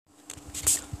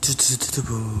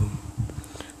Boom.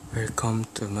 Welcome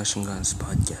to Machine Guns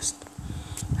Podcast.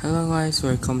 Hello guys,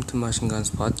 welcome to Machine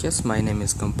Guns Podcast. My name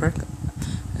is Gumperk.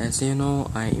 As you know,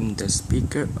 I am the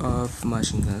speaker of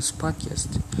Machine Guns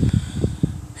Podcast.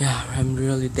 I'm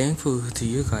really thankful to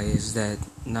you guys that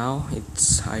now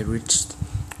I reached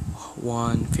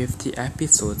 150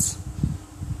 episodes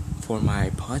for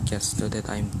my podcast, so that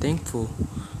I'm thankful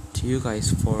to you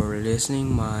guys for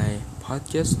listening my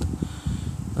podcast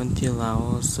until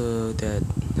now, so that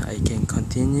I can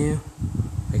continue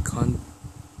my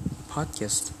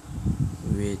podcast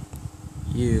with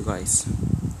you guys.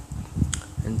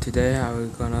 And today I will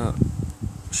gonna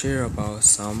share about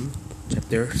Psalm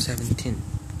chapter 17.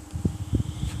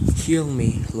 Heal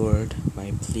me, Lord,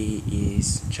 my plea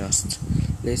is just.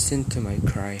 Listen to my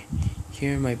cry,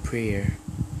 hear my prayer.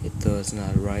 It does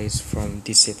not rise from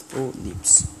deceitful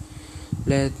lips.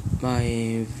 Let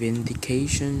my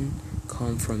vindication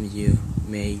come from you.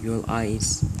 May your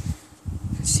eyes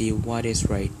see what is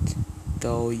right.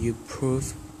 Though you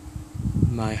prove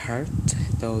my heart,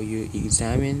 though you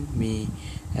examine me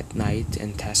at night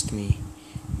and test me,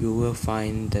 you will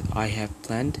find that I have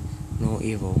planned no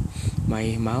evil.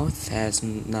 My mouth has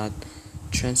not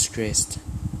transgressed.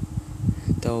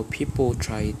 Though people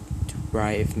try to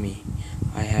bribe me,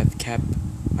 I have kept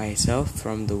myself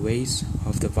from the ways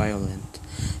of the violent.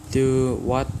 Do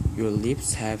what your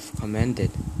lips have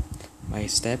commanded. My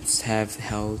steps have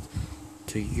held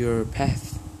to your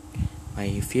path.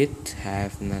 My feet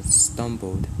have not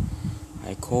stumbled.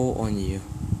 I call on you,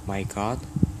 my God,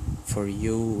 for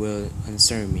you will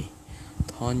answer me.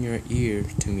 Turn your ear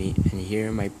to me and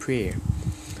hear my prayer.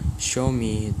 Show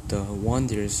me the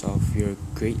wonders of your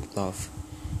great love.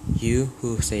 You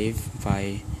who save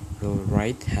by your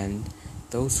right hand,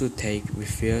 those who take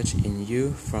refuge in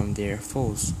you from their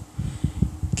foes.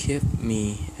 Keep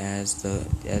me as the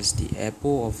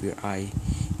apple of your eye.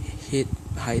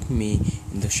 Hide me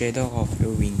in the shadow of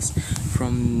your wings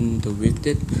from the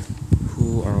wicked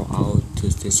who are out to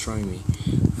destroy me,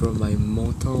 from my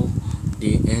mortal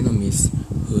the enemies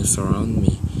who surround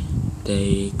me.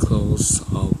 They close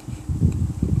up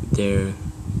their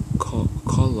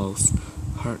callous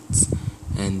hearts,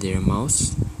 and their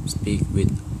mouths speak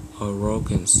with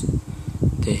arrogance.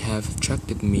 They have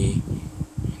tracked me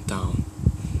down.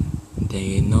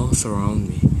 They now surround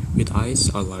me with eyes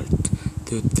alert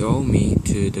to throw me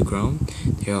to the ground.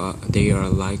 They are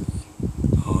like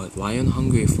a lion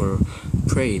hungry for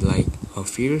prey, like a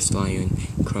fierce lion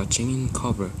crouching in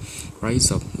cover.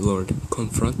 Rise up, Lord,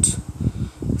 confront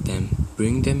them,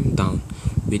 bring them down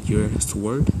with your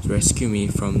sword. Rescue me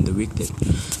from the wicked.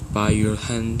 By your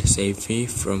hand save me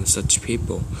from such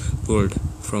people, Lord,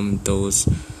 from those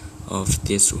of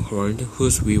this world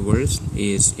whose reward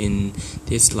is in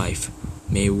this life.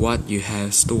 May what you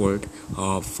have stored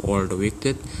up for the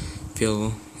wicked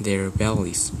fill their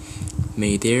bellies.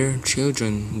 May their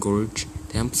children gorge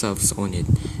themselves on it,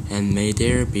 and may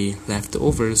there be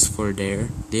leftovers for their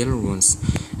little ones.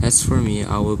 As for me,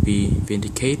 I will be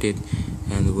vindicated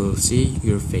and will see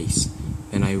your face.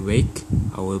 When I wake,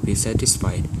 I will be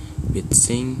satisfied with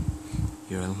seeing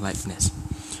your likeness.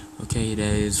 Okay,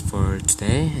 that is for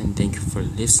today, and thank you for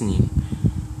listening.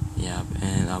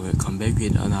 And I will come back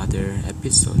with another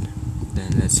episode.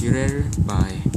 Then let's see you later. Bye.